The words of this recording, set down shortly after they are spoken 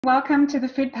Welcome to the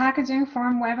Food Packaging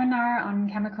Forum webinar on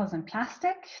chemicals and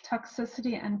plastic,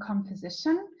 toxicity and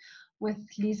composition with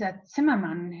Lisa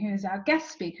Zimmermann, who is our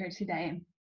guest speaker today.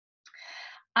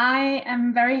 I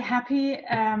am very happy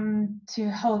to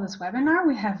hold this webinar.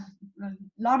 We have a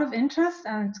lot of interest,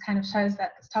 and it kind of shows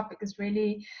that this topic is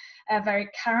really very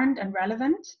current and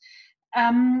relevant.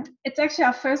 It's actually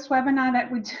our first webinar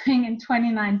that we're doing in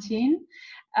 2019.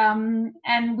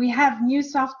 And we have new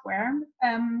software.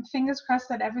 Fingers crossed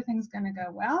that everything's going to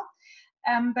go well.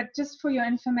 But just for your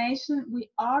information, we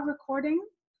are recording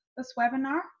this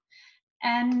webinar,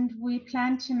 and we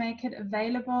plan to make it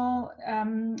available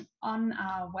on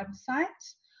our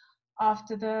website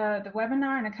after the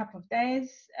webinar in a couple of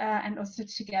days, and also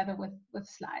together with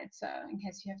slides. So in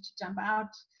case you have to jump out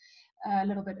a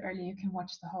little bit early, you can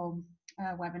watch the whole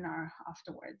webinar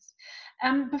afterwards.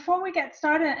 Before we get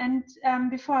started, and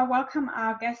before I welcome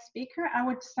our guest speaker, I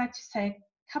would just like to say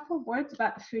a couple of words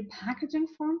about the Food Packaging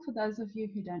Forum for those of you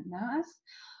who don't know us.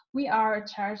 We are a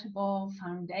charitable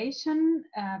foundation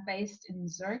based in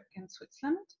Zurich in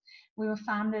Switzerland. We were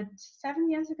founded 7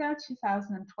 years ago,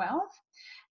 2012.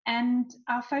 And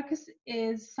our focus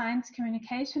is science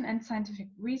communication and scientific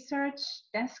research,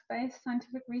 desk-based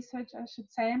scientific research, I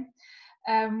should say,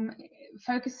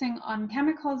 focusing on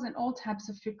chemicals and all types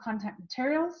of food contact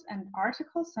materials and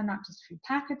articles, so not just food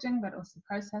packaging, but also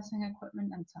processing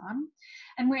equipment and so on.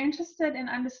 And we're interested in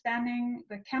understanding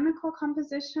the chemical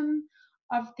composition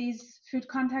of these food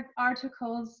contact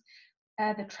articles,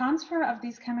 the transfer of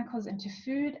these chemicals into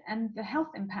food, and the health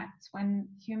impacts when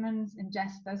humans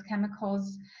ingest those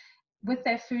chemicals with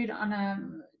their food on a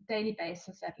daily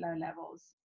basis at low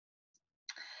levels.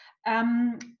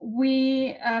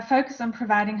 We focus on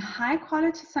providing high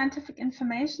quality scientific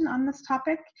information on this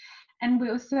topic, and we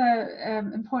also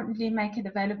importantly make it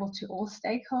available to all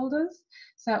stakeholders.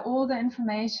 So all the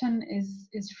information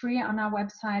is free on our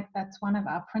website. That's one of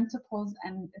our principles,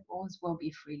 and it always will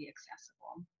be freely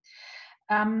accessible.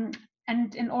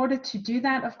 And in order to do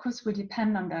that, of course, we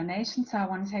depend on donations. So I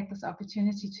want to take this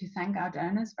opportunity to thank our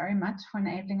donors very much for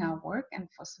enabling our work and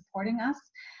for supporting us,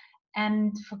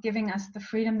 and for giving us the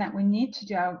freedom that we need to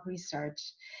do our research.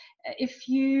 If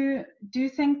you do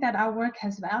think that our work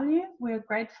has value, we're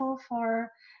grateful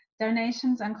for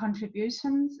donations and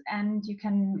contributions, and you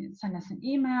can send us an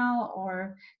email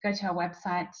or go to our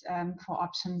website for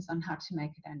options on how to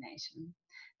make a donation.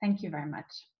 Thank you very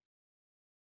much.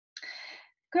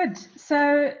 Good.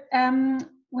 So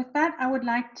with that, I would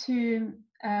like to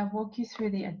walk you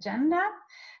through the agenda.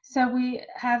 So we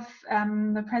have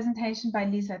the presentation by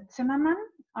Lisa Zimmermann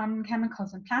on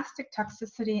chemicals and plastic,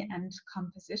 toxicity and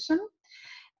composition.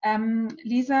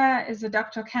 Lisa is a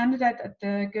doctoral candidate at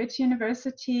the Goethe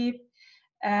University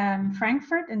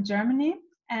Frankfurt in Germany.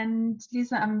 And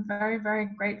Lisa, I'm very, very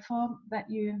grateful that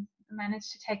you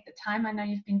managed to take the time. I know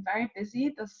you've been very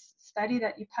busy. This study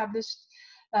that you published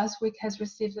last week has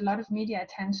received a lot of media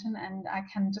attention, and I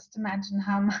can just imagine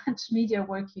how much media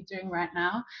work you're doing right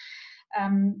now,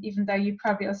 even though you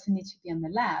probably also need to be in the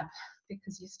lab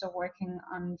because you're still working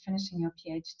on finishing your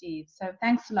PhD. So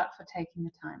thanks a lot for taking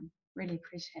the time. Really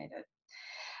appreciate it.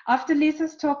 After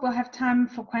Lisa's talk, we'll have time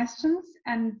for questions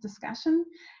and discussion.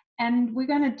 And we're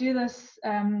going to do this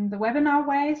the webinar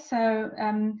way. So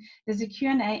there's a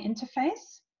Q&A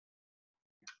interface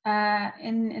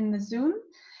in the Zoom.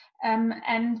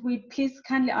 And we please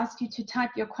kindly ask you to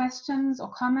type your questions or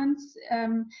comments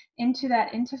into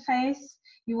that interface.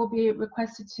 You will be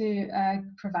requested to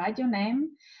provide your name.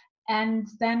 And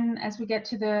then as we get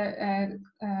to the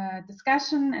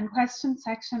discussion and question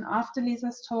section after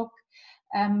Lisa's talk,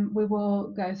 we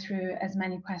will go through as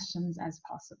many questions as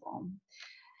possible.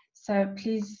 So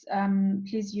please,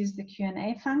 please use the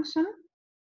Q&A function.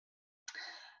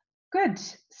 Good.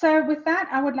 So with that,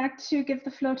 I would like to give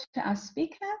the floor to our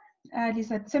speaker,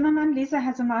 Lisa Zimmermann. Lisa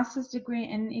has a master's degree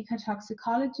in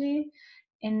ecotoxicology,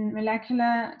 in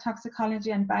molecular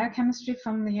toxicology and biochemistry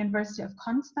from the University of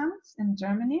Konstanz in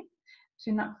Germany,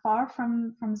 so not far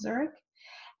from Zurich.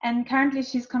 And currently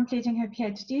she's completing her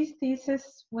PhD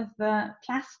thesis with the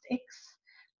PlastX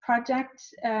project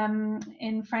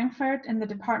in Frankfurt in the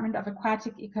Department of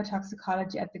Aquatic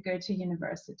Ecotoxicology at the Goethe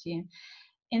University.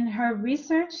 In her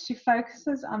research, she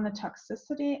focuses on the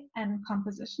toxicity and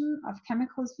composition of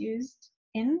chemicals used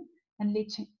in and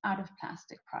leaching out of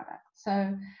plastic products.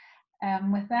 So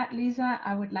with that, Lisa,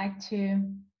 I would like to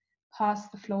pass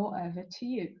the floor over to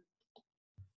you.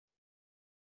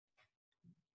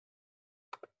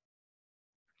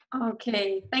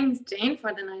 Okay, thanks Jane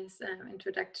for the nice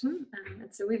introduction.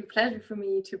 It's a real pleasure for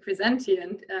me to present here,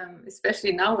 and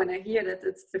especially now when I hear that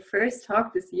it's the first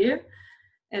talk this year.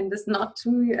 in this not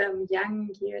too young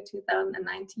year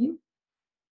 2019.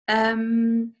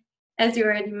 As you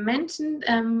already mentioned,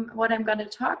 what I'm going to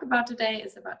talk about today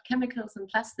is about chemicals and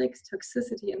plastics,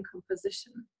 toxicity and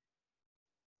composition.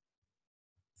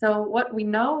 So what we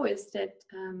know is that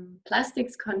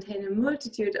plastics contain a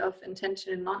multitude of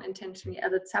intentional and non-intentionally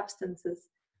added substances.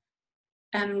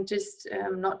 Just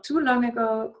not too long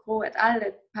ago, Goethe et al.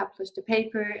 Published a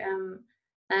paper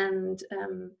and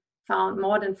found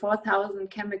more than 4,000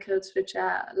 chemicals which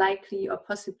are likely or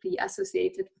possibly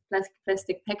associated with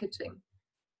plastic packaging.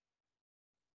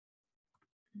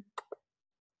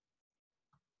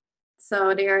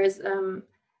 So there is a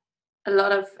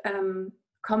lot of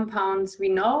compounds we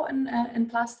know in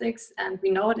plastics, and we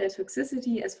know their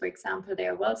toxicity, as for example, they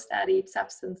are well-studied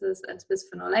substances as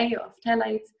bisphenol A or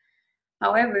phthalates.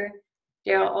 However,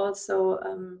 there are also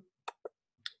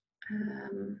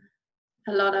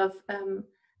a lot of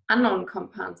unknown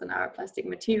compounds in our plastic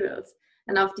materials.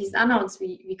 And of these unknowns,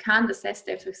 we can't assess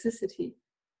their toxicity.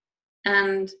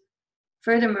 And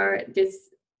furthermore,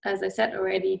 this, as I said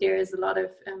already, there is a lot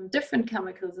of different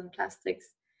chemicals in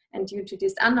plastics. And due to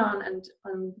this unknown,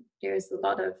 and there's a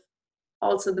lot of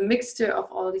also the mixture of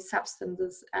all these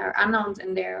substances are unknowns,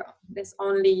 and there's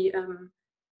only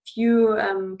few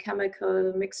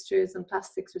chemical mixtures in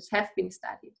plastics which have been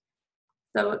studied.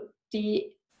 So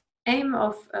the aim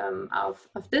of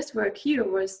this work here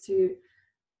was to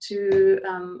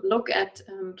look at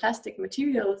plastic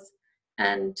materials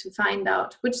and to find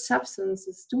out which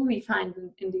substances do we find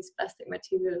in these plastic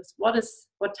materials, what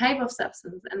type of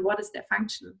substance and what is their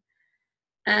function.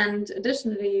 And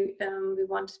additionally, we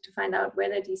wanted to find out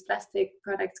whether these plastic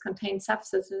products contain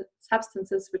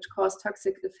substances which cause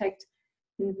toxic effect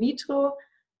in vitro,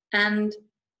 and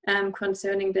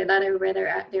concerning the latter,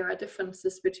 whether there are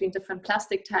differences between different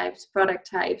plastic types, product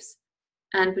types,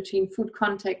 and between food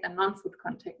contact and non-food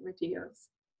contact materials.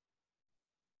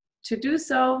 To do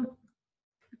so,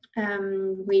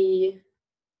 we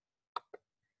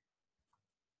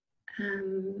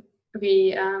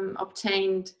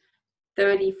obtained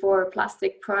 34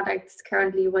 plastic products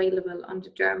currently available on the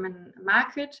German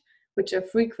market, which are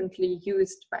frequently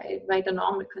used by the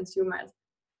normal consumers.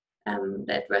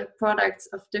 That were products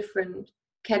of different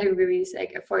categories,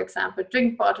 like for example,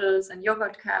 drink bottles and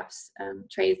yogurt cups,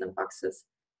 trays and boxes.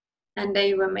 And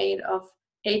they were made of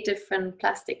 8 different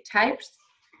plastic types,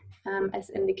 as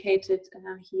indicated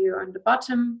here on the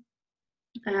bottom.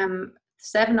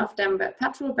 7 of them were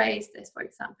petrol-based, as for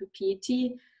example PET,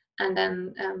 and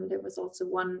then there was also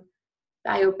one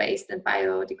bio-based and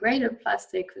biodegradable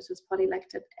plastic, which was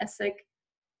polylactic acid.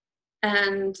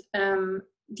 And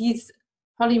these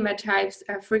polymer types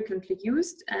are frequently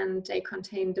used, and they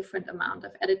contain different amount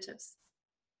of additives.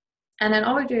 And in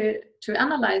order to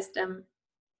analyze them,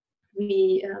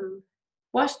 we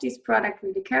washed these products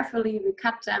really carefully, we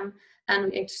cut them,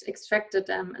 and we extracted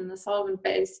them in a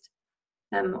solvent-based,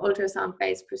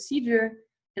 ultrasound-based procedure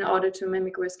in order to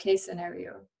mimic worst-case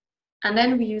scenario. And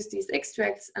then we used these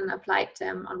extracts and applied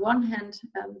them on one hand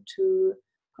to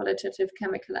qualitative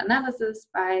chemical analysis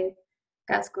by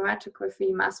gas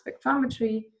chromatography, mass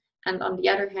spectrometry, and on the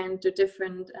other hand, the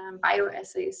different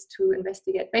bioassays to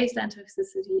investigate baseline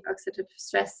toxicity, oxidative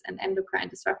stress, and endocrine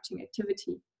disrupting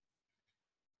activity.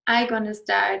 I'm going to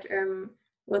start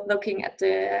with looking at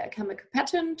the chemical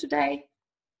pattern today.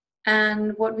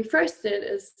 And what we first did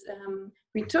is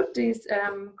we took these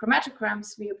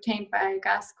chromatograms we obtained by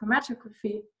gas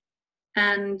chromatography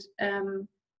and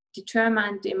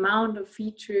determined the amount of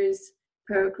features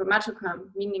per chromatogram,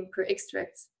 meaning per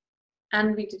extracts.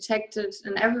 And we detected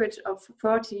an average of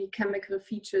 40 chemical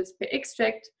features per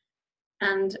extract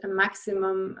and a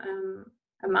maximum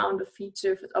amount of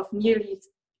features of nearly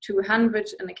 200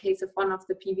 in the case of one of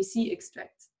the PVC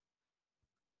extracts.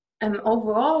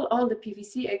 Overall, all the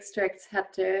PVC extracts had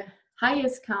the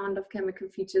highest count of chemical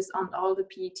features on all the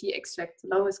PET extracts, the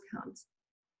lowest counts.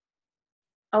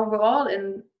 Overall,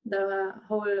 in the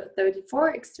whole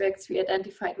 34 extracts, we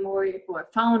identified more or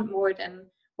found more than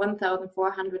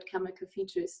 1,400 chemical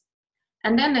features.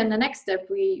 And then in the next step,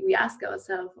 we ask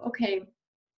ourselves, okay,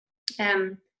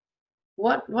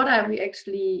 what are we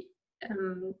actually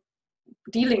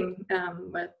dealing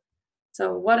with?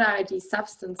 So what are these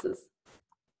substances?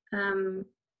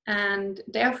 And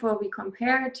therefore we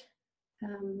compared,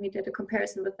 we did a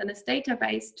comparison within this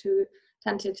database to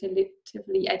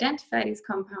tentatively identify these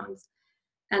compounds,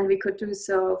 and we could do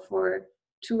so for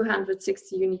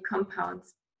 260 unique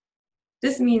compounds.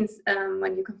 This means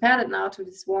when you compare it now to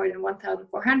this more than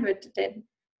 1,400, then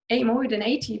more than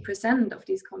 80% of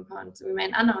these compounds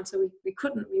remain unknown, so we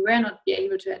were not be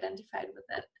able to identify with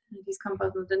these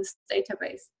compounds within this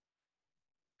database.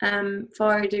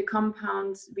 For the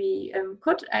compounds we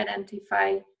could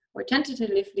identify or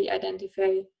tentatively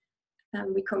identify,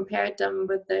 we compared them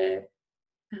with the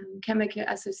chemical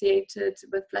associated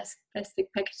with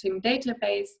plastic packaging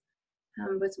database,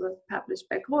 which was published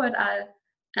by Goethe et al.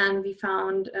 And we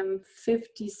found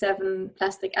 57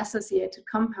 plastic associated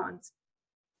compounds.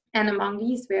 And among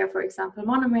these were, for example,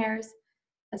 monomers,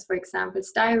 as for example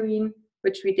styrene,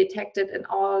 which we detected in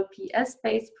all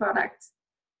PS-based products,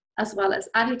 as well as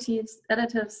additives,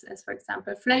 as for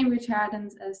example flame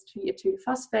retardants as triethyl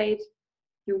phosphate,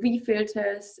 UV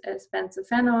filters as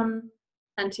benzophenone,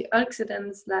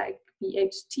 antioxidants like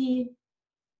BHT,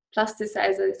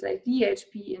 plasticizers like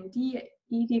DHP and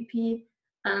EDP,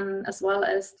 as well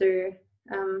as the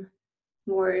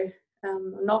more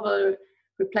novel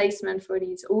replacement for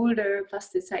these older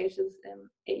plasticizers,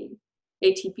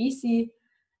 ATBC.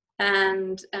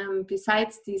 And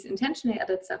besides these intentionally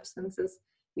added substances,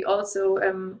 we also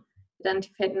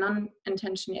identified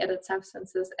non-intentionally added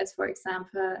substances, as for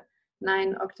example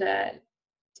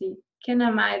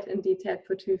 9-octadecinamide and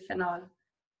dethylbutylphenol.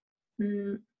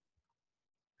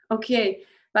 Okay,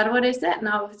 but what I said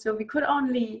now, so we could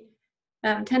only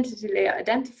tentatively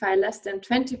identify less than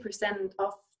 20%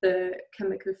 of the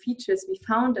chemical features we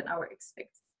found in our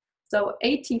extracts. So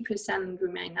 80%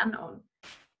 remain unknown.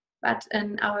 But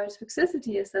in our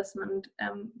toxicity assessment,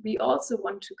 we also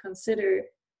want to consider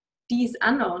these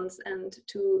unknowns and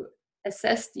to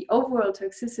assess the overall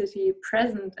toxicity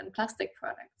present in plastic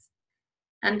products.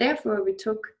 And therefore, we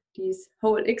took these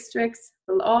whole extracts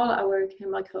with all our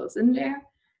chemicals in there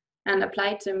and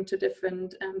applied them to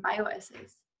different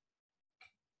bioassays.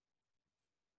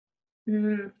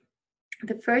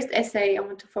 The first assay I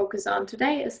want to focus on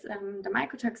today is the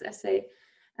mycotox assay,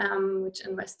 which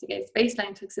investigates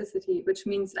baseline toxicity, which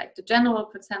means like the general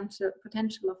potential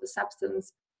of a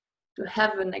substance to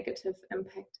have a negative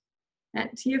impact. And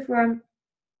herefore,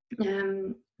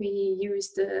 we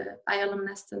use the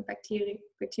bioluminescent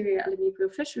bacteria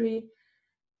alveoli fishery,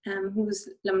 whose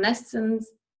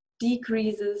luminescence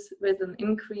decreases with an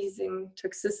increasing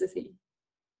toxicity.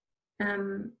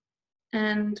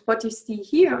 And what you see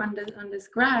here on this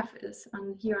graph is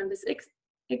here on this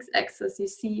x-axis, you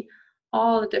see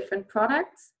all the different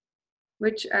products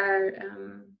which are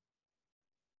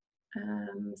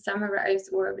summarized,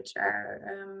 or which are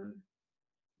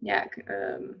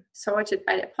sorted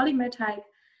by the polymer type.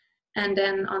 And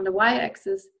then on the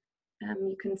y-axis,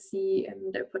 you can see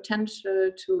the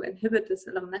potential to inhibit this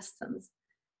luminescence,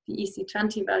 the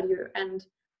EC20 value. And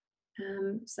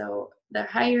so the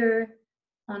higher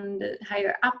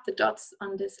up the dots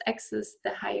on this axis,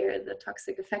 the higher the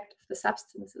toxic effect of the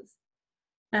substances.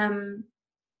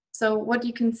 So what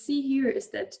you can see here is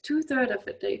that 2/3 of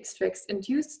the extracts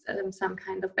induced some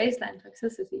kind of baseline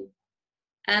toxicity.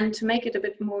 And to make it a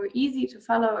bit more easy to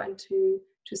follow and to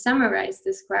summarize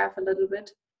this graph a little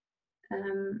bit,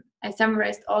 I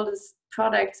summarized all these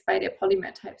products by their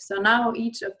polymer type. So now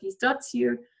each of these dots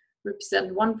here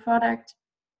represent one product,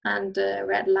 and the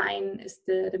red line is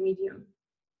the medium.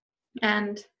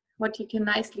 And what you can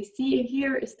nicely see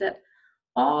here is that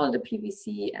all the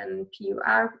PVC and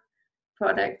PUR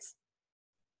products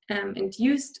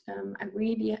induced a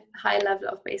really high level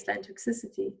of baseline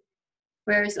toxicity,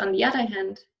 whereas on the other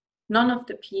hand, none of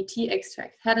the PET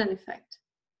extract had an effect.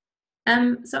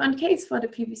 So in case for the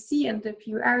PVC and the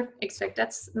PUR extract,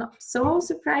 that's not so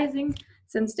surprising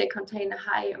since they contain a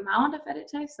high amount of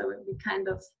additives, so we kind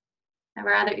of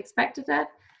rather expected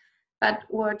that. But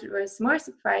what was more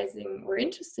surprising or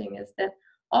interesting is that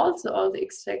also all the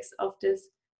extracts of this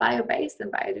bio-based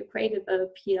and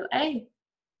biodegradable PLA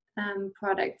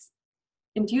products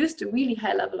induced a really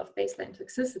high level of baseline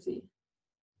toxicity.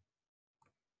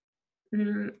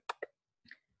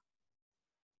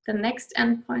 The next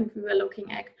endpoint we were looking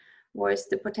at was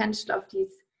the potential of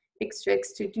these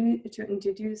extracts to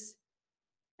introduce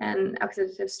an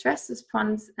oxidative stress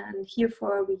response, and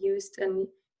herefore we used a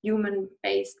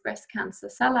human-based breast cancer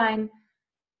cell line.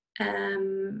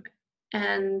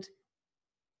 And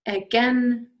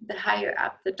again, the higher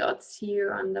up the dots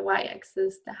here on the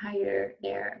y-axis, the higher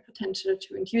their potential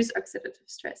to induce oxidative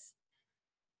stress.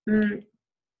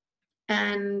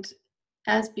 And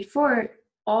as before,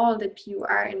 all the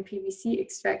PUR and PVC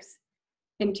extracts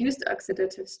induced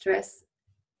oxidative stress,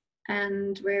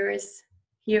 and whereas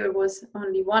here it was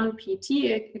only one PET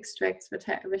extracts which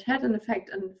had an effect,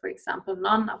 and for example,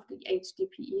 none of the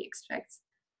HDPE extracts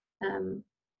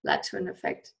led to an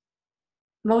effect.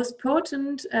 Most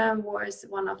potent was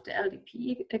one of the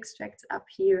LDPE extracts up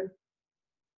here.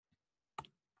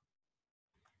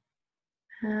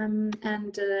 And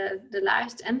the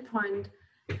last endpoint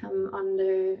on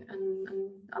the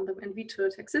in vitro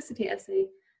toxicity assay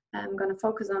I'm going to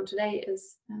focus on today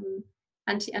is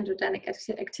anti-androgenic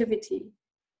activity.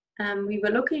 We were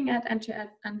looking at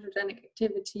anti-androgenic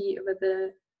activity with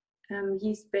the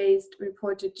yeast-based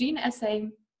reported gene assay,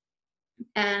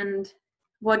 and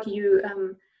what you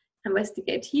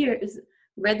investigate here is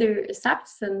whether a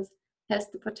substance has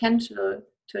the potential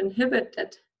to inhibit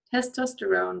that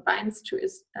testosterone binds to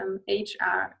its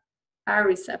HR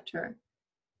receptor.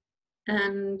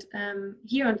 And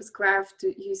here on this graph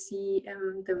you see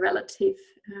the relative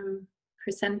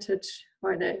percentage,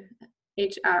 or the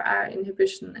HRR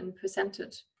inhibition in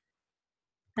percentage.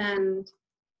 And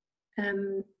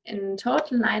in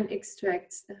total 9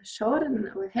 extracts showed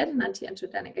or had an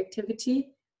anti-androgenic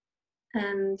activity,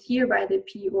 and hereby the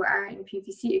POR and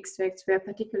PVC extracts were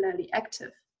particularly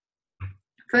active.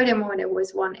 Furthermore, there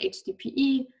was 1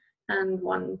 HDPE and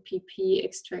 1 PP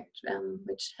extract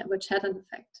which had an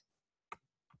effect.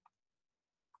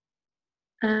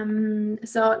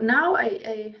 So now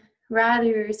I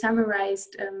rather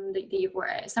summarized the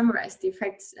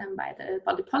effects by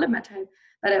the polymer type,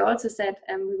 but I also said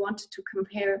we wanted to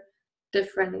compare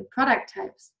different product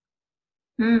types.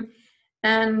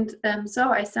 And so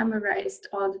I summarized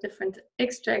all the different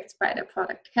extracts by the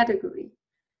product category,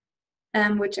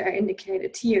 which are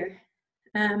indicated here.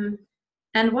 And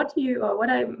what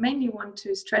I mainly want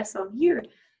to stress on here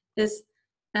is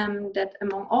that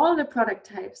among all the product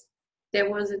types, there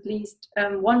was at least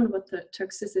one with the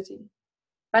toxicity.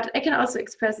 But I can also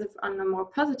express it on a more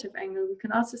positive angle. We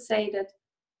can also say that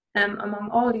among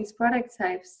all these product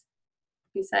types,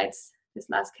 besides this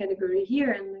last category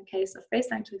here, in the case of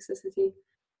baseline toxicity,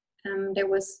 there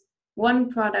was one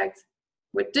product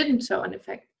which didn't show an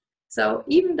effect. So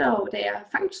even though they are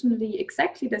functionally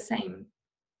exactly the same,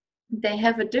 they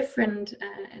have a different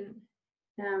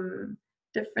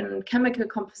chemical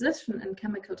composition and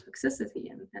chemical toxicity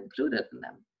included in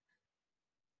them.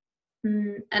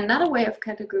 Another way of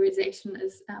categorization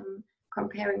is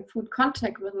comparing food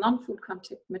contact with non-food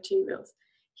contact materials.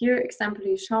 Here, example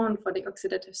is shown for the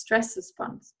oxidative stress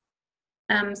response.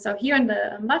 So here on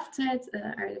the left side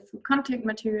are the food contact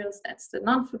materials, that's the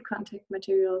non-food contact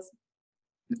materials.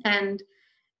 And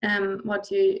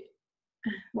what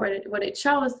it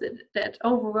shows that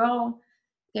overall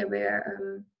there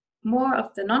were more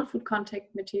of the non-food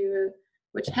contact material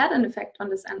which had an effect on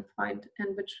this endpoint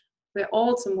and which were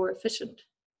also more efficient.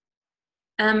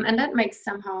 And that makes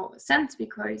somehow sense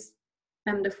because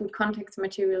the food contact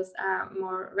materials are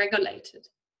more regulated.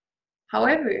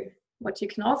 However, what you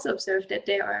can also observe that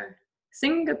there are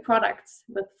single products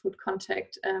with food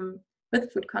contact,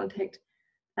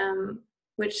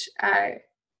 which are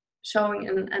showing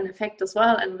an effect as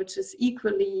well, and which is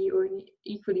equally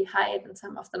high than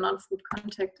some of the non-food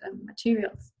contact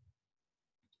materials.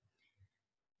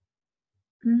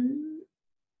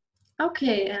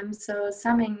 Okay, so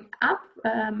summing up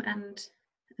and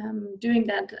doing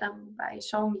that by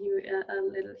showing you a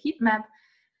little heat map,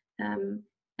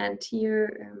 and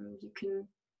here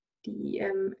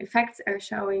the effects are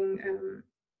shown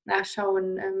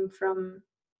from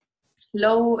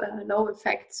low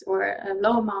effects or a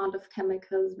low amount of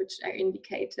chemicals, which are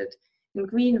indicated in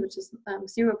green, which is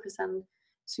 0%,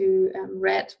 to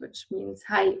red, which means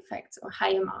high effects or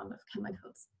high amount of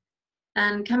chemicals.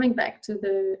 And coming back to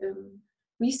the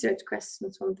research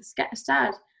questions from the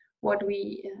start, what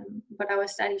our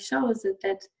study shows is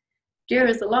that there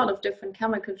is a lot of different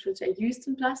chemicals which are used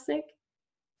in plastic.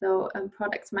 So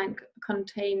products might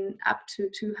contain up to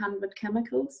 200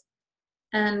 chemicals,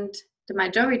 and the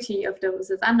majority of those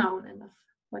is unknown,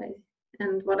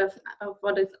 and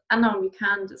what is unknown we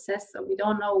can't assess, so we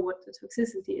don't know what the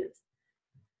toxicity is.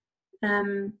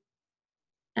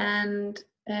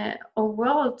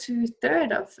 Overall,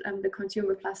 2/3 of the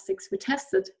consumer plastics we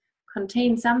tested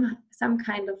contain some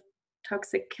kind of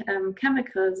toxic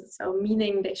chemicals, so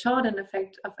meaning they showed an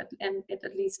effect of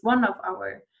at least one of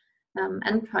our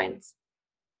endpoints.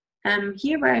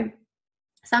 Hereby,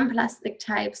 some plastic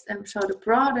types showed a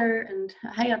broader and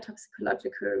higher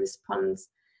toxicological response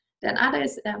than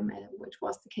others, which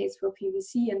was the case for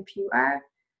PVC and PUR.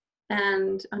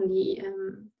 And on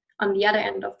the other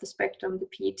end of the spectrum, the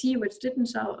PET, which didn't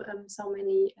show so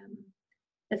many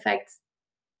effects.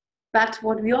 But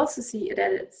what we also see is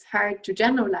that it's hard to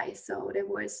generalize. So there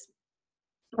was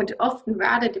often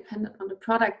rather dependent on the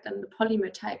product and the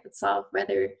polymer type itself,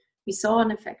 whether we saw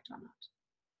an effect or not.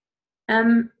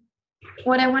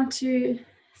 What I want to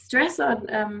stress on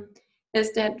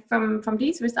is that from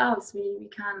these results, we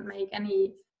can't make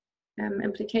any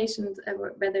implications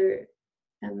about whether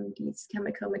these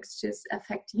chemical mixtures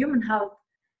affect human health.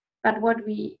 But what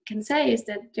we can say is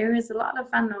that there is a lot of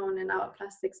unknown in our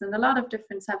plastics and a lot of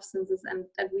different substances, and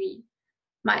that we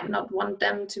might not want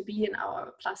them to be in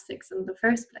our plastics in the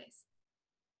first place.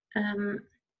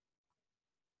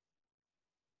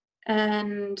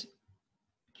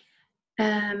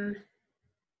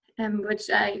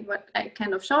 What I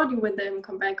kind of showed you with them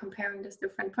by comparing these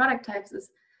different product types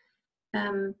is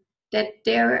that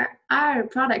there are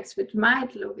products which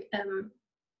might look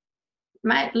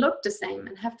the same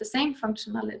and have the same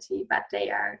functionality, but they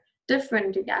are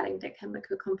different regarding their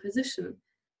chemical composition.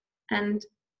 And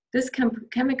this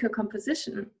chemical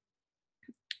composition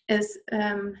is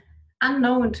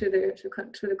unknown to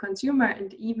the consumer,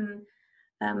 and even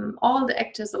all the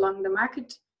actors along the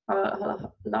market or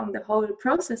along the whole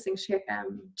processing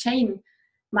chain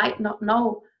might not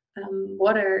know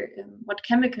what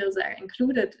chemicals are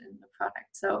included in the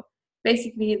product. So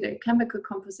basically, the chemical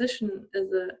composition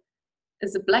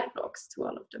is a black box to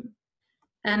all of them.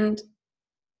 And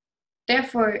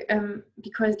therefore,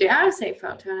 because there are safer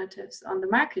alternatives on the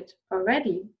market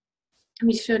already,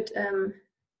 we should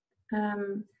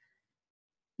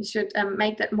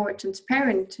make that more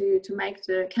transparent to make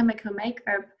the chemical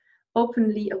makeup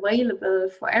openly available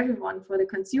for everyone, for the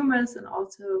consumers, and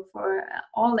also for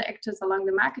all the actors along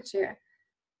the market share,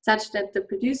 such that the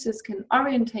producers can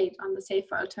orientate on the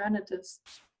safer alternatives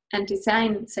and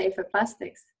design safer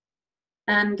plastics.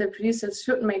 And the producers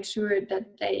should make sure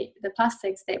that the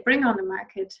plastics they bring on the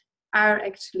market are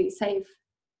actually safe.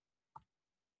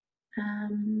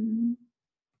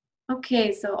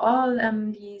 Okay, so all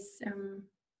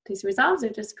these results I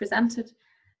just presented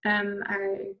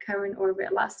are current or were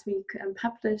last week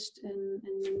published in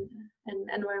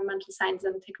Environmental Science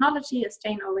and Technology, as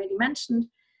Jane already mentioned,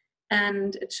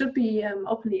 and it should be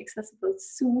openly accessible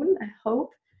soon, I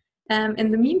hope.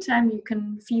 In the meantime, you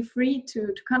can feel free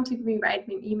to contact me, write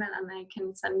me an email, and I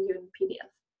can send you a PDF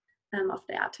of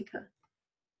the article.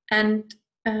 And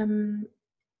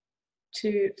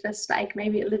to just like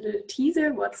maybe a little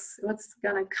teaser what's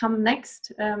gonna come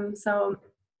next.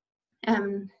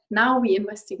 Now we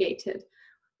investigated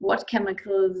what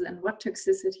chemicals and what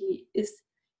toxicity is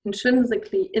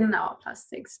intrinsically in our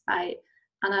plastics by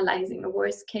analyzing a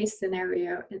worst case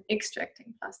scenario in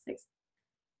extracting plastics.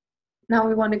 Now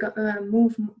we want to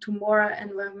move to more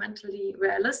environmentally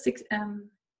realistic,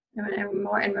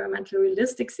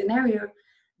 scenario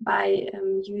by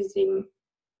using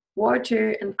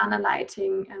water and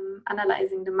analyzing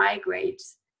the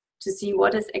migrates to see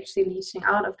what is actually leaching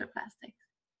out of the plastic.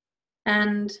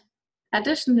 And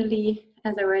additionally,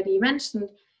 as I already mentioned,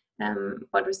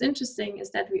 what was interesting is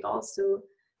that we also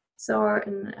saw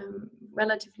a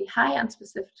relatively high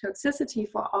unspecific toxicity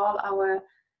for all our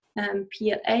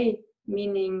PLA,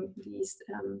 meaning these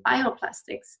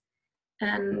bioplastics.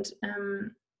 And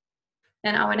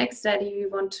in our next study, we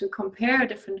want to compare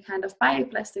different kind of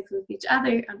bioplastics with each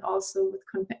other and also with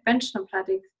conventional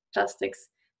plastics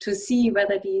to see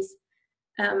whether these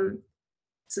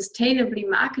sustainably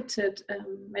marketed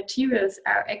materials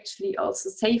are actually also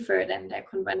safer than their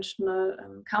conventional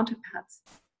counterparts.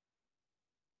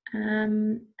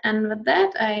 And with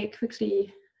that, I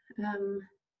quickly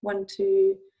want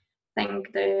to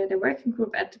thank the working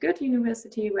group at Goethe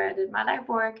University, where I did my lab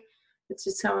work, which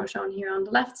is shown here on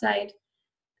the left side.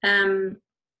 And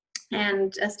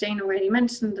as Jane already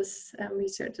mentioned, this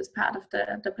research is part of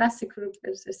the plastic group,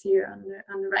 which is here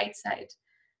on the right side,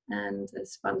 and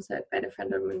is sponsored by the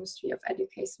Federal Ministry of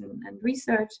Education and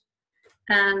Research.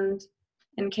 And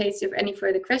in case you have any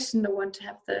further questions or want to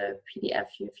have the PDF,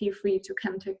 you feel free to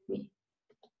contact me.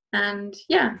 And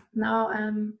yeah, now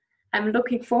I'm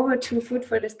looking forward to food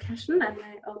for discussion, and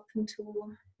I'm open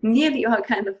to nearly all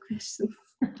kinds of questions.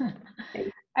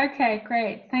 Okay,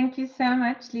 great. Thank you so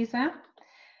much, Lisa.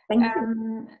 Thank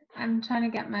you. I'm trying to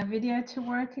get my video to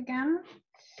work again.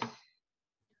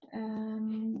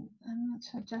 I'm not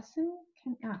sure, Justin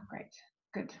can. Oh, great,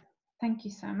 good. Thank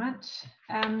you so much.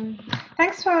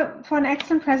 Thanks for an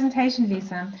excellent presentation,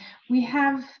 Lisa. We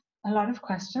have a lot of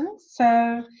questions, so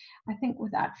I think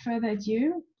without further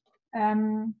ado,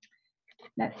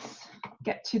 let's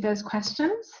get to those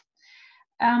questions.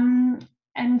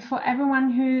 And for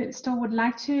everyone who still would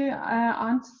like to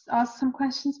ask some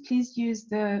questions, please use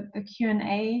the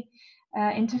Q&A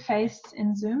interface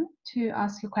in Zoom to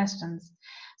ask your questions.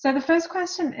 So the first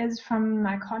question is from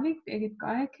my colleague, Birgit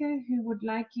Goethe, who would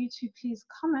like you to please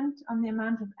comment on the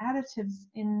amount of additives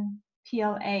in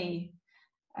PLA.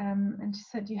 And she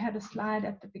said you had a slide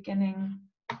at the beginning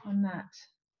on that.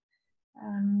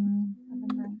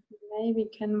 Maybe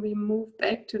can we move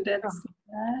back to that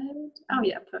slide? Oh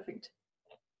yeah, perfect.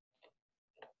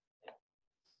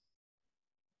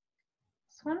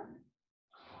 one?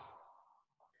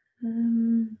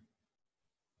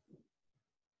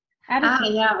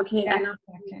 Yeah, okay, yeah, I know.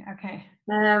 Okay.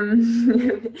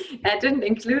 I didn't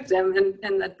include them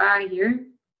in that bar here.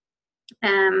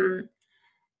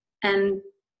 And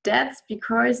that's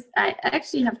because I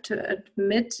actually have to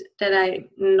admit that I'm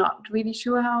not really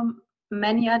sure how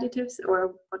many additives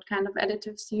or what kind of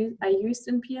additives I used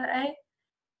in PLA.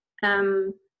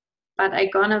 But I'm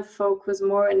gonna focus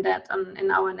more in that in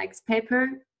our next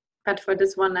paper. But for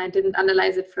this one, I didn't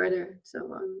analyze it further,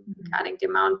 so regarding the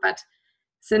amount. But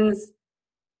since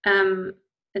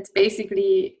it's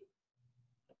basically,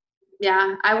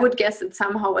 yeah, I would guess it's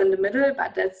somehow in the middle,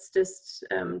 but that's just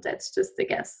a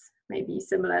guess. Maybe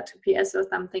similar to PS or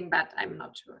something, but I'm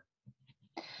not sure.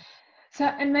 So,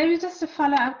 and maybe just a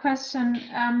follow-up question.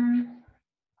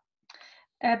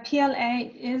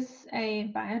 PLA is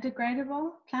a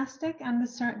biodegradable plastic under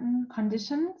certain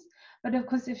conditions, but of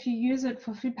course, if you use it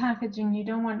for food packaging, you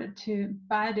don't want it to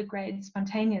biodegrade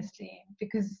spontaneously,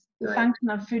 because the function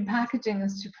of food packaging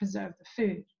is to preserve the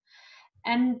food.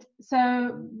 And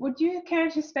so would you care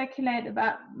to speculate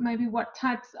about maybe what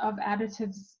types of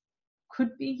additives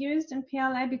could be used in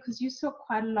PLA, because you saw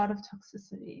quite a lot of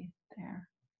toxicity there?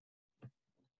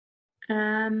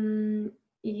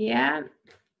 Yeah.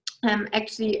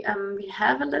 Actually, we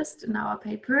have a list in our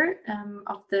paper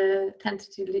of the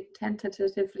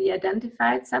tentatively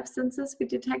identified substances we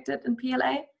detected in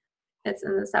PLA. It's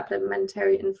in the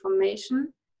supplementary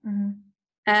information.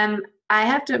 I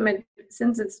have to admit,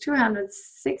 since it's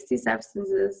 260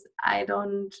 substances, I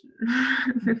don't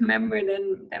remember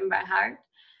them by heart.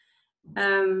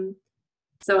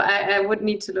 So I would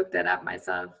need to look that up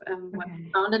myself, what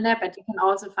we found in there, but you can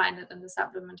also find it in the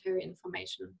supplementary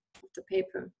information of the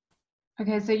paper.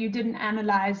 Okay, so you didn't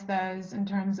analyze those in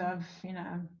terms of, you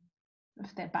know,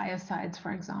 if they're biocides,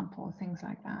 for example, things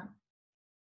like that.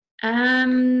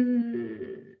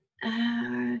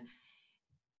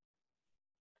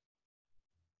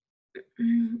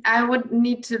 I would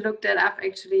need to look that up,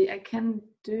 actually. I can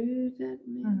do that.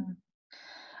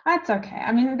 That's okay.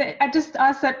 I mean, I just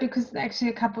asked that because actually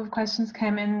a couple of questions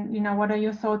came in, you know, what are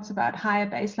your thoughts about higher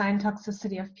baseline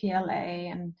toxicity of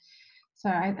PLA? And so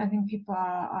I think people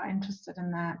are interested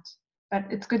in that. But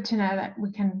it's good to know that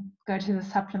we can go to the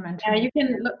supplementary. Yeah, you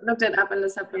can look that up in the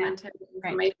supplementary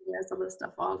information. There's a list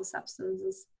of all the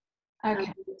substances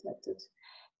detected.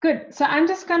 Good. So I'm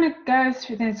just going to go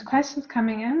through those questions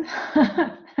coming in.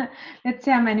 Let's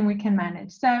see how many we can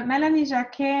manage. So Melanie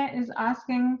Jacquet is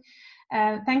asking,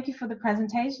 thank you for the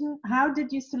presentation. How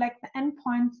did you select the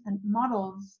endpoints and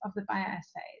models of the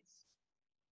bioassays?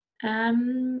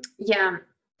 Yeah,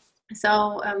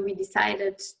 so we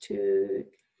decided to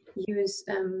use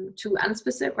two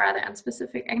rather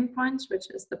unspecific endpoints, which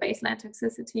is the baseline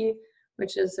toxicity,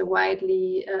 which is a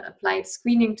widely applied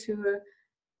screening tool,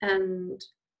 and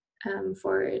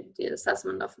for the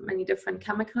assessment of many different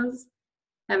chemicals,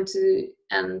 and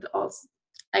also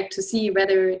like to see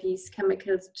whether these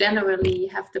chemicals generally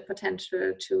have the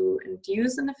potential to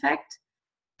induce an effect.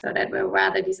 So that were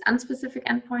rather these unspecific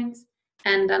endpoints.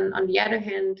 And then on the other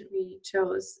hand, we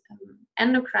chose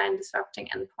endocrine disrupting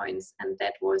endpoints, and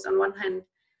that was on one hand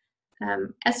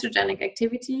estrogenic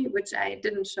activity, which I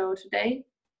didn't show today,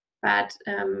 but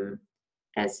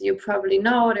as you probably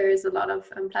know, there is a lot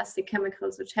of plastic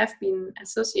chemicals which have been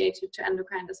associated to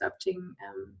endocrine disrupting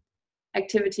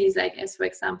activities, like as for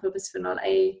example bisphenol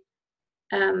A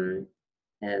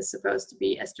is supposed to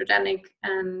be estrogenic,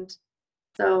 and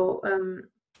so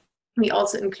we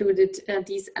also included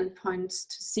these endpoints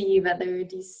to see whether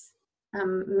these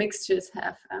mixtures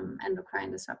have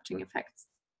endocrine disrupting effects.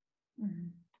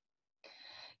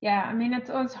 Yeah, I mean, it's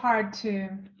always hard to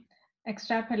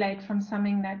extrapolate from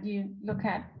something that you look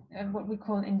at what we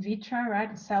call in vitro,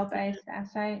 right, a cell-based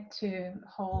assay, to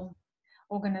whole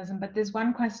organism. But there's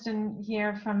one question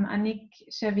here from Annick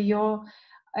Chevillot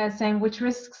saying, which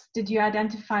risks did you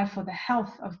identify for the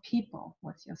health of people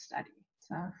with your study?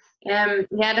 So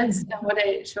yeah, that's what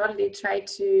I shortly tried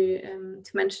to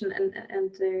mention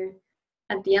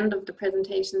at the end of the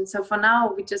presentation. So for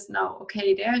now, we just know,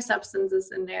 okay, there are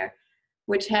substances in there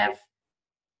which have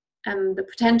the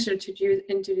potential to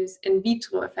introduce in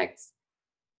vitro effects,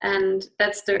 and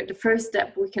that's the first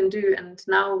step we can do. And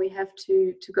now we have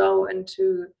to go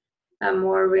into a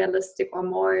more realistic or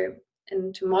more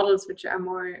into models which are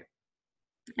more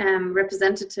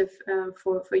representative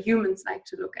for humans, like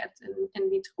to look at in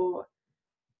vitro,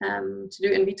 to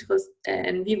do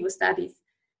in vivo studies.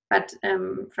 But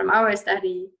from our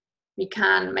study, we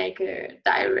can't make a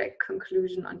direct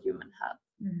conclusion on human health.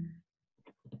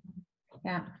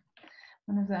 Yeah,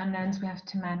 one of the unknowns we have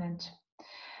to manage.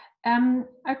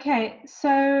 Okay,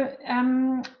 so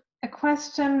a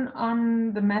question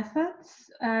on the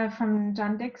methods from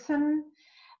John Dixon.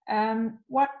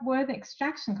 What were the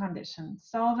extraction conditions?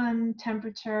 Solvent,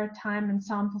 temperature, time, and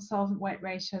sample solvent weight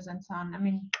ratios, and so on. I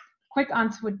mean, quick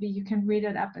answer would be you can read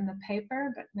it up in the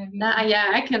paper, but maybe. Yeah,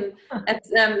 I can. It's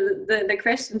the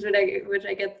questions which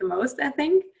I get the most, I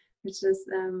think, which is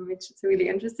really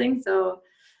interesting. So.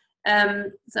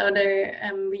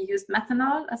 We used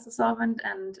methanol as a solvent,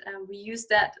 and we used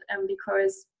that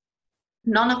because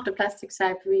none of the plastic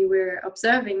type we were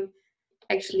observing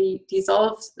actually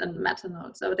dissolves in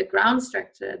methanol. So the ground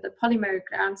structure, the polymer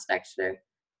ground structure,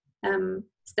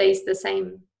 stays the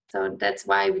same. So that's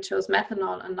why we chose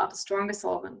methanol and not a stronger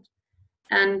solvent.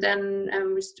 And then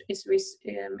we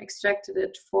extracted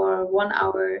it for 1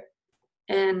 hour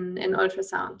in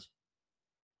ultrasound.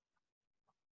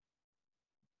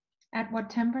 At what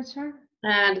temperature?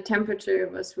 The temperature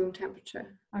was room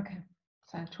temperature. Okay,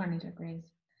 so 20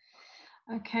 degrees.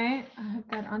 Okay, I hope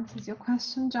that answers your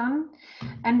question, John.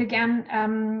 And again,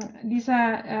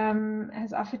 Lisa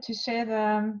has offered to share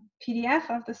the PDF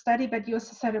of the study, but you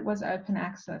also said it was open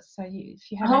access. So if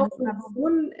you have hopefully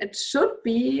soon it should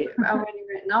be already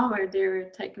right now, where there are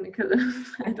technical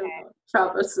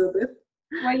troubles with it.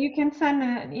 Well, you can send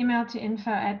an email to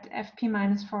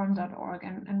info@fp-forum.org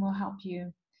and we'll help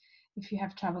you if you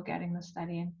have trouble getting the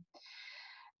study in.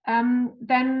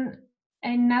 Then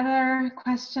another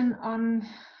question on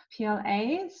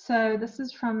PLA. So this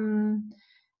is from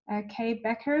Kay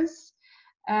Beckers.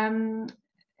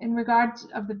 In regard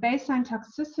of the baseline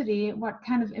toxicity, what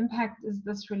kind of impact is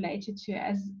this related to?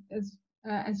 As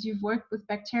you've worked with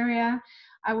bacteria,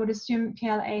 I would assume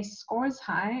PLA scores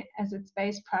high as its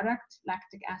base product,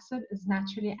 lactic acid, is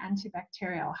naturally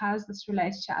antibacterial. How is this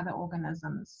related to other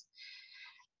organisms?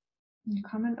 Can you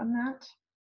comment on that?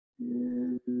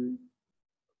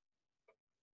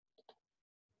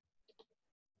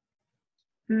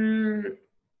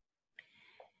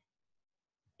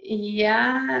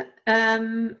 Yeah.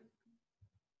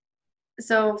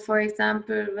 So, for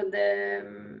example, with the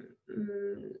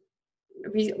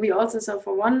we also saw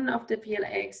for one of the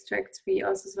PLA extracts, we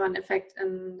also saw an effect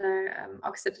in the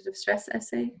oxidative stress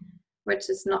assay, which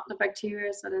is not the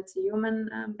bacteria, so that's a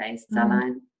human-based cell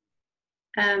line.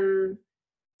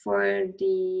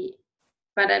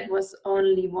 But that was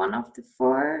only one of the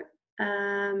 4.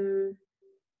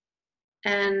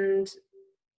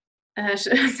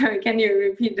 Sorry, can you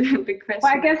repeat the question?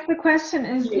 Well, I guess the question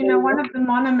is, one of the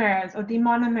monomers or the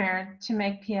monomer to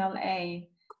make PLA.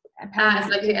 It's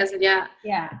lactic acid, yeah.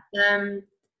 Yeah.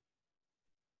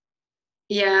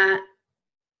 Yeah.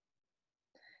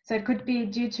 So it could be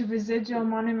due to residual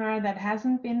monomer that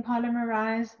hasn't been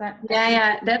polymerized. That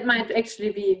might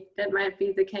actually be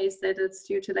the case, that it's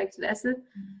due to lactic acid.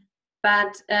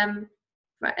 But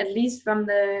at least from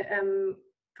the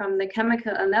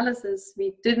chemical analysis,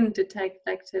 we didn't detect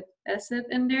lactic acid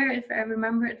in there, if I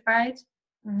remember it right.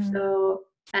 So,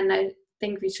 and I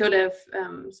think we should have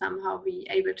somehow be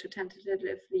able to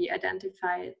tentatively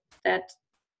identify that.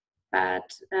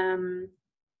 But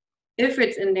if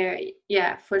it's in there,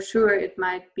 yeah, for sure it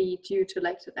might be due to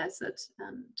lactic acid,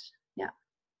 and yeah.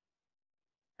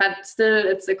 But still,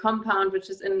 it's a compound which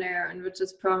is in there and which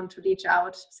is prone to leach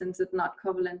out, since it's not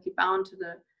covalently bound to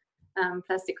the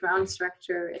plastic ground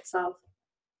structure itself.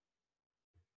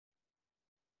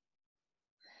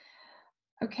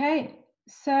 Okay,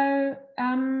 so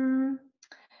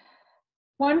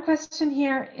one question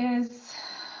here is,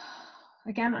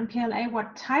 again on PLA,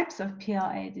 what types of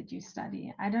PLA did you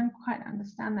study? I don't quite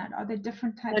understand that. Are there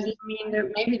different types? Do you mean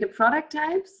maybe the product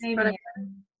types? Maybe.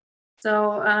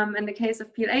 So in the case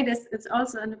of PLA, it's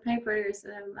also in the paper, there's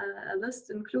a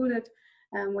list included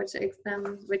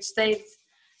which states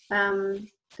the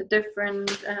different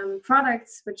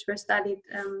products which were studied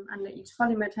under each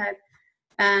polymer type.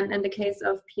 And in the case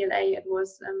of PLA, it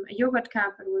was a yogurt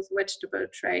cup, it was a vegetable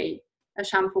tray, a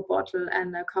shampoo bottle,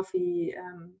 and a coffee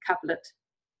couplet.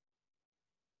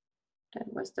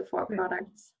 That was the 4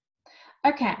 products.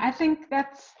 Okay, I think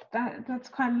that's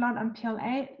quite a lot on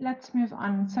PLA. Let's move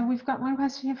on. So we've got one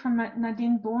question here from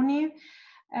Nadine Boni.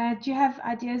 Do you have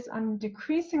ideas on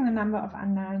decreasing the number of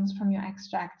unknowns from your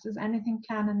extracts? Is anything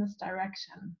planned in this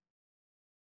direction?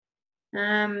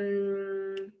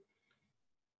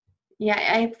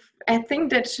 Yeah, I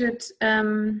think that should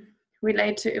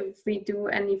relate to if we do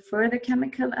any further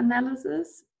chemical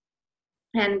analysis.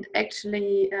 And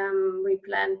actually, we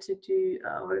plan to do,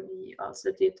 or we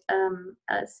also did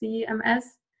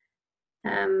LCMS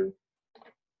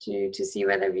to see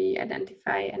whether we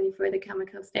identify any further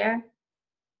chemicals there.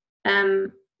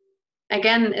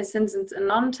 again, since it's a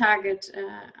non-targeted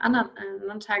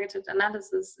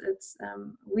analysis, it's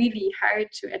really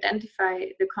hard to identify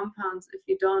the compounds if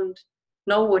you don't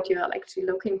know what you are actually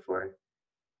looking for.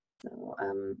 So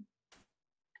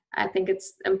I think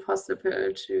it's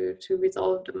impossible to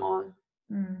resolve them all.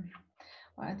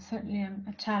 Well, it's certainly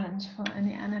a challenge for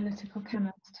any analytical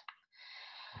chemist.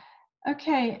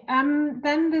 Okay,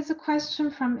 then there's a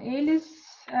question from Elis.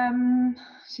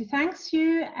 She thanks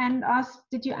you and asks,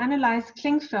 did you analyze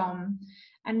cling film?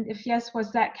 And if yes,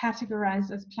 was that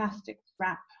categorized as plastic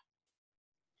wrap?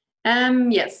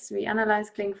 Yes, we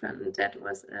analyzed cling film and that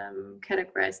was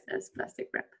categorized as plastic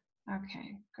wrap.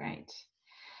 Okay, great.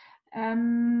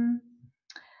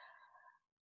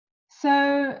 So,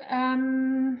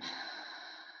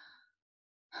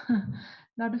 a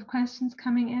lot of questions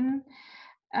coming in.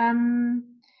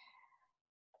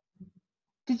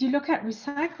 Did you look at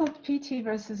recycled PT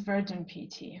versus virgin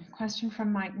PT? Question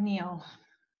from Mike Neal.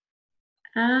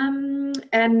 And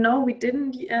no, we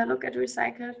didn't look at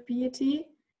recycled PET.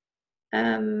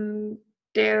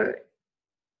 There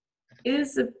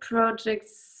is a project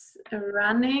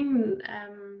running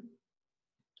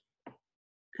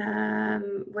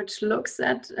which looks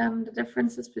at the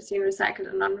differences between recycled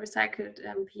and non-recycled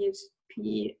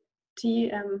PET,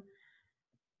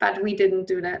 but we didn't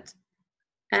do that.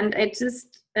 And I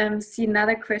just see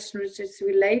another question which is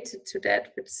related to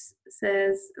that, which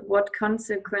says, what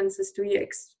consequences do you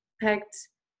expect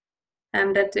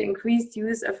that the increased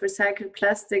use of recycled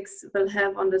plastics will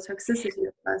have on the toxicity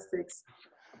of plastics?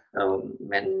 So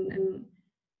when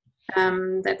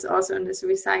that's also in this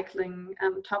recycling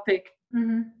topic.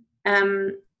 Mm-hmm.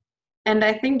 And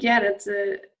I think, yeah, that's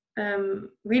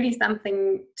really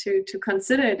something to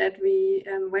consider, that we,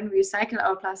 when we recycle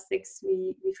our plastics,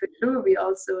 we for sure, we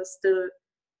also still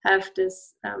have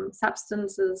this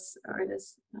substances or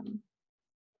this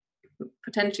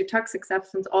potentially toxic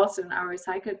substance also in our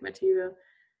recycled material.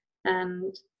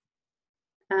 And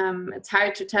it's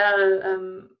hard to tell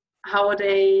how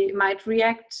they might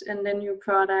react in the new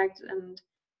product and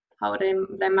how they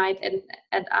might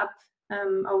add up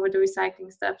over the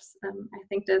recycling steps. I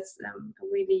think that's a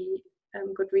really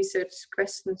good research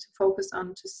question to focus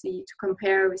on, to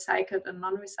compare recycled and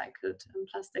non-recycled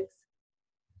plastics.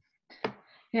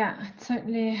 Yeah, it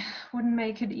certainly wouldn't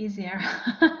make it easier.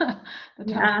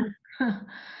 Yeah.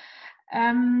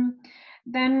 Then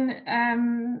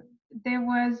there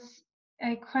was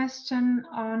a question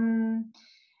on,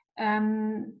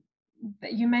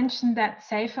 you mentioned that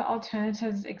safer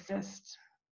alternatives exist.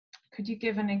 Could you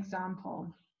give an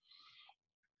example?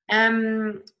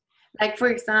 Like, for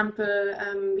example,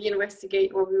 we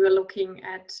were looking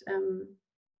at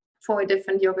 4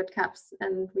 different yogurt cups,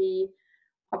 and we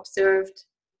observed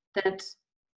that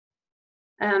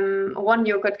one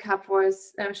yogurt cup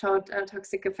showed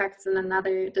toxic effects and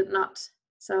another did not.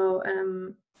 So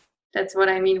that's what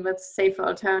I mean with safer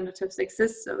alternatives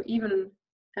exist. So even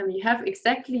you have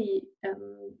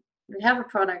we have a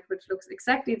product which looks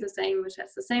exactly the same, which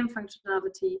has the same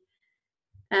functionality.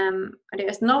 There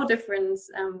is no difference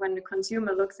when the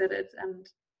consumer looks at it,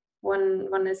 and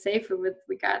one is safer with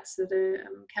regards to the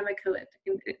chemical it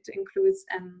includes,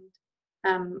 and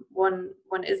one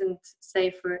isn't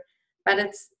safer. But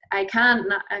I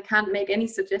can't make any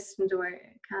suggestions, or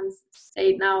I can't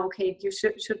say now, okay, you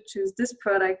should choose this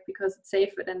product because it's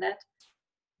safer than that.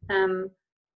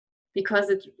 Because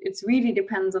it really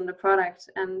depends on the product,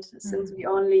 and since we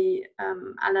only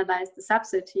analyze the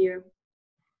subset here,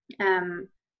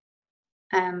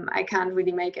 I can't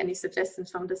really make any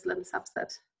suggestions from this little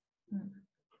subset.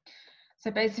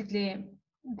 So basically,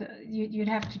 you'd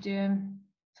have to do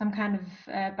some kind of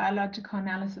biological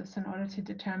analysis in order to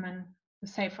determine the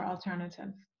safer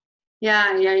alternative.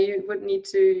 Yeah, you would need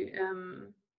to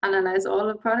analyze all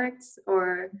the products,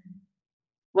 or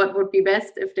what would be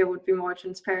best if there would be more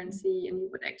transparency and you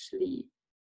would actually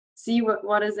see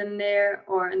what is in there,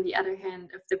 or on the other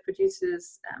hand, if the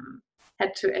producers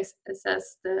had to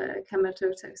assess the chemical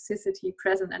toxicity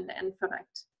present in the end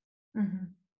product. Mm-hmm.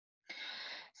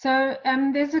 So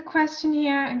there's a question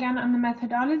here again on the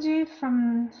methodology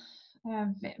from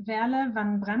Verle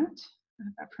van Brandt,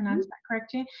 if I pronounced that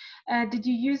correctly. Did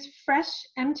you use fresh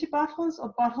empty bottles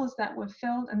or bottles that were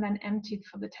filled and then emptied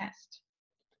for the test?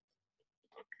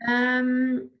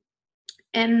 In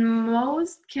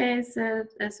most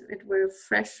cases, it were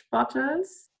fresh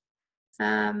bottles.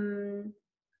 So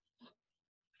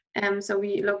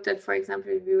we looked at, for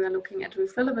example, we were looking at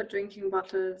refillable drinking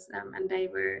bottles, and they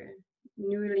were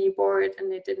newly bored, and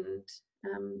we didn't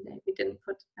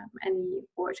put any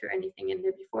water or anything in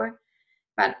there before.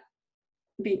 But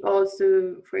we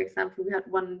also, for example, we had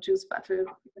one juice bottle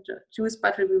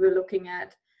we were looking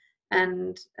at,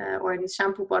 and or these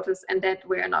shampoo bottles, and that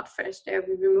were not fresh. There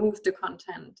we removed the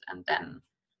content and then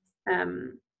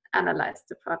analyzed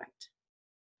the product.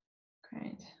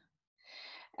 Great.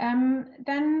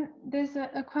 Then there's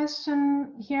a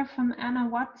question here from Anna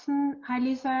Watson. Hi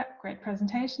Lisa, great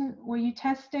presentation. Were you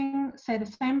testing, say, the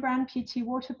same brand PT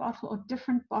water bottle or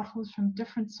different bottles from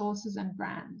different sources and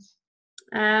brands?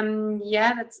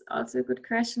 Yeah, that's also a good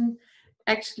question.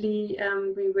 Actually,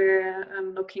 we were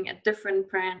looking at different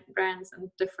brands and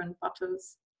different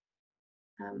bottles.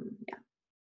 Yeah.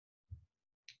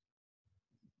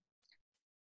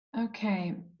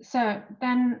 Okay, so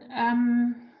then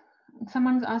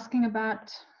someone's asking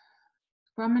about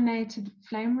brominated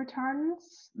flame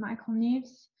retardants. Michael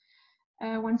Neves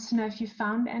wants to know if you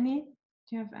found any.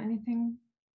 Do you have anything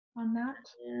on that?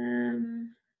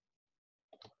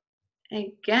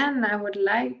 Again, I would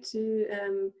like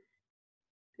to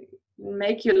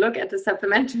make you look at the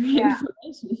supplementary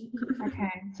information.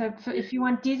 Okay, so if you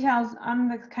want details on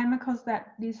the chemicals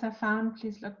that Lisa found,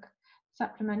 please look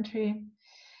supplementary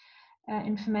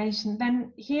information.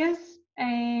 Then here's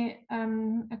a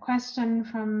question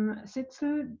from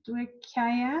Sitzel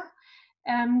Duekaya.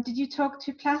 Did you talk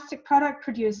to plastic product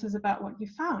producers about what you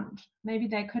found? Maybe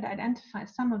they could identify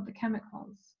some of the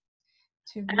chemicals.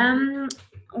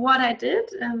 What I did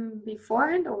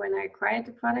beforehand, or when I acquired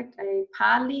the product, I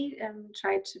partly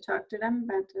tried to talk to them,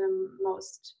 but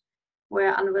most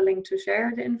were unwilling to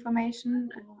share the information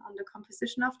on the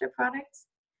composition of their products.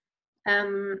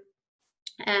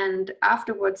 And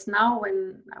afterwards, now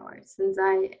since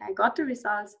I got the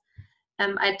results,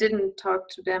 I didn't talk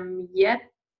to them yet,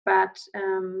 but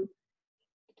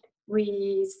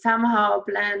we somehow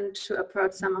planned to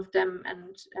approach some of them,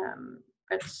 and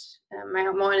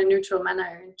but more in a neutral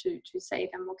manner, to say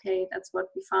them, okay, that's what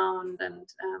we found. And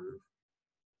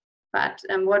but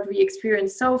what we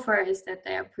experienced so far is that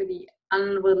they are pretty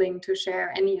unwilling to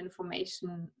share any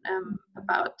information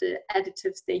about the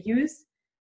additives they use.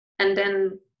 And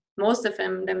then most of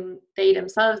them they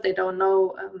themselves, they don't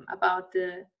know about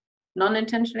the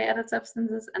non-intentionally added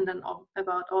substances, and then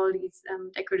about all these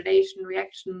degradation,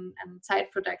 reaction, and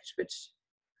side products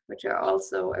which are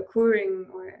also occurring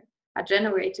or are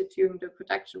generated during the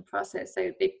production process.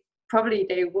 So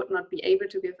they would not be able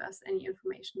to give us any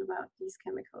information about these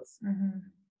chemicals. Mm-hmm.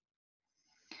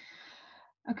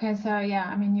 Okay, so yeah,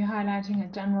 I mean, you're highlighting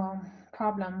a general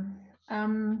problem.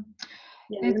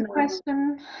 There's a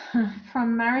question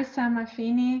from Marisa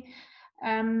Maffini.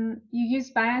 You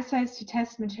use bioassays to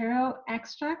test material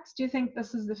extracts. Do you think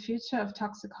this is the future of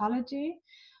toxicology?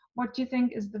 What do you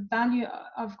think is the value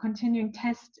of continuing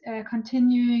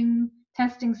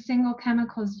testing single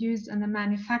chemicals used in the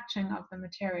manufacturing of the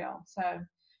material? So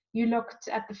you looked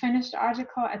at the finished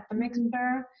article, at the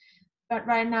mixture, but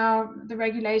right now the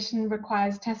regulation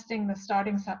requires testing the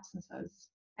starting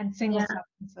substances and single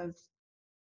substances.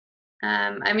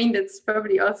 I mean, that's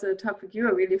probably also a topic you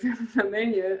are really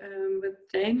familiar with,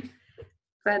 Jane.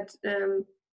 But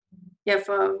yeah,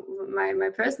 for my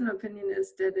personal opinion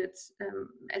is that it,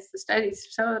 as the studies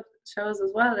shows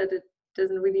as well, that it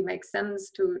doesn't really make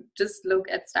sense to just look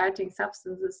at starting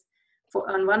substances.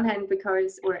 On one hand,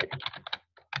 because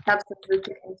substances you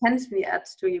can intentionally add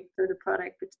to the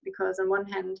product, because on one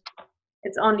hand,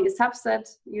 it's only a subset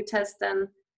you test then,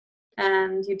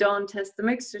 and you don't test the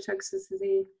mixture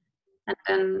toxicity. And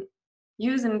then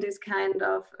using this kind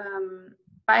of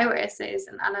bioassays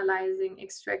and analyzing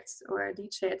extracts or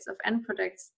leachates of end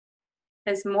products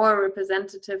is more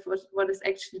representative of what is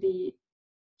actually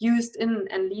used in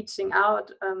and leaching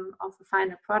out of a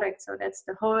final product. So that's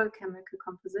the whole chemical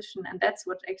composition, and that's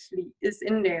what actually is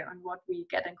in there and what we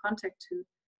get in contact to.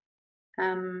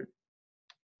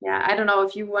 Yeah, I don't know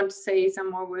if you want to say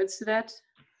some more words to that.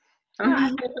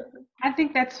 I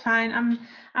think that's fine.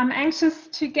 I'm anxious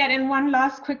to get in one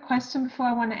last quick question before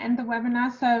I want to end the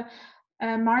webinar. So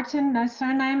Martin, no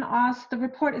surname, asked, the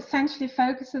report essentially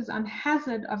focuses on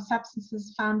hazard of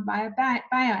substances found by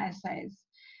bioassays.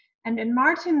 And in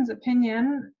Martin's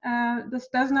opinion, this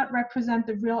does not represent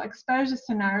the real exposure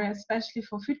scenario, especially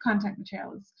for food contact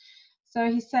materials. So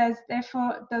he says,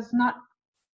 therefore, it does not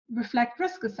reflect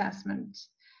risk assessment.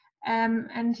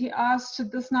 And he asked,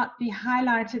 should this not be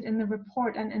highlighted in the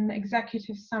report and in the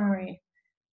executive summary?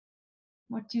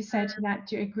 What do you say to that?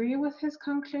 Do you agree with his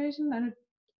conclusion that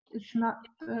it's not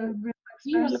the real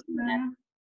exposure scenario?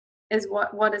 Is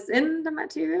what is in the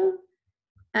material,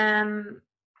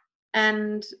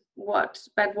 and what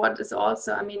is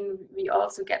also, I mean, we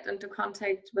also get into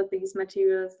contact with these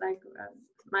materials, like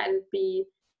might it be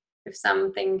if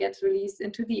something gets released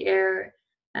into the air,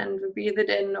 and we breathe it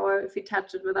in, or if we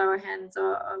touch it with our hands,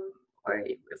 or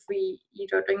if we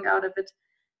eat or drink out of it.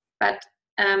 But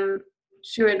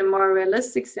sure, the more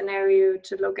realistic scenario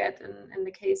to look at in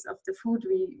the case of the food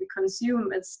we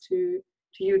consume is to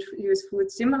use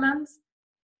food stimulants.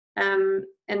 In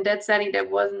that study, there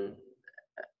wasn't.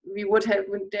 We would have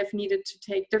needed to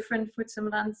take different food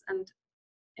stimulants, and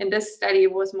in this study,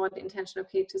 it was more the intention,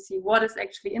 okay, to see what is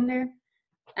actually in there,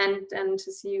 and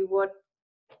to see what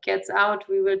gets out.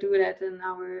 We will do that in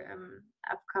our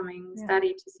upcoming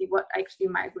study to see what actually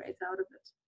migrates out of it.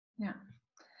 Yeah.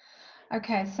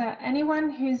 Okay, so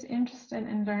anyone who's interested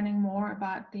in learning more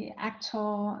about the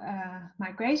actual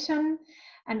migration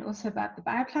and also about the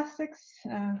bioplastics,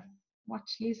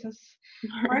 watch Lisa's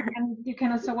work, and you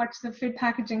can also watch the Food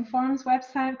Packaging Forum's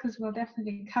website, because we'll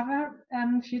definitely cover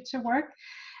future work.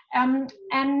 And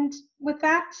with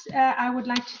that, I would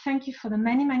like to thank you for the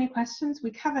many questions.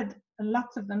 We covered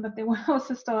lots of them, but there were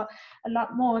also still a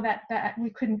lot more that we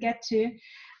couldn't get to.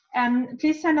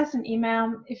 Please send us an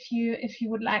email if you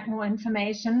would like more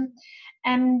information.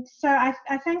 And so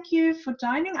I thank you for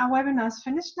joining. Our webinar is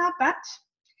finished now, but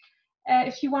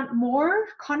if you want more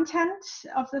content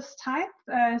of this type,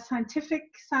 scientific,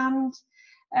 sound,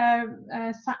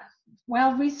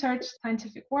 well-researched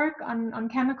scientific work on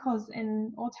chemicals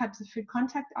in all types of food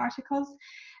contact articles,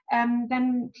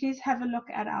 then please have a look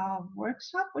at our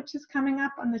workshop, which is coming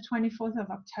up on the 24th of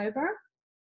October.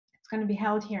 It's going to be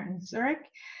held here in Zurich.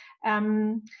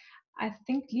 I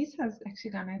think Lisa is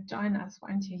actually going to join us,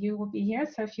 won't you? You will be here,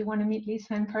 so if you want to meet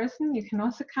Lisa in person, you can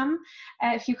also come.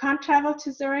 If you can't travel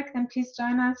to Zurich, then please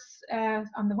join us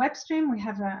on the web stream. We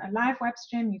have a live web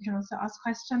stream. You can also ask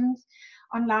questions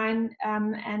online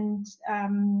and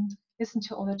listen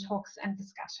to all the talks and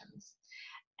discussions.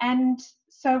 And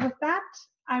so with that,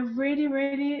 I really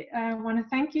want to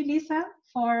thank you, Lisa,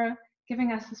 for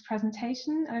giving us this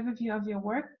presentation, overview of your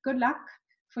work. Good luck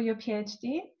for your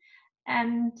PhD.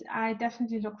 And I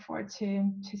definitely look forward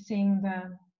to seeing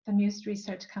the newest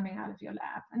research coming out of your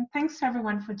lab. And thanks to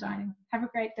everyone for joining. Have a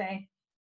great day.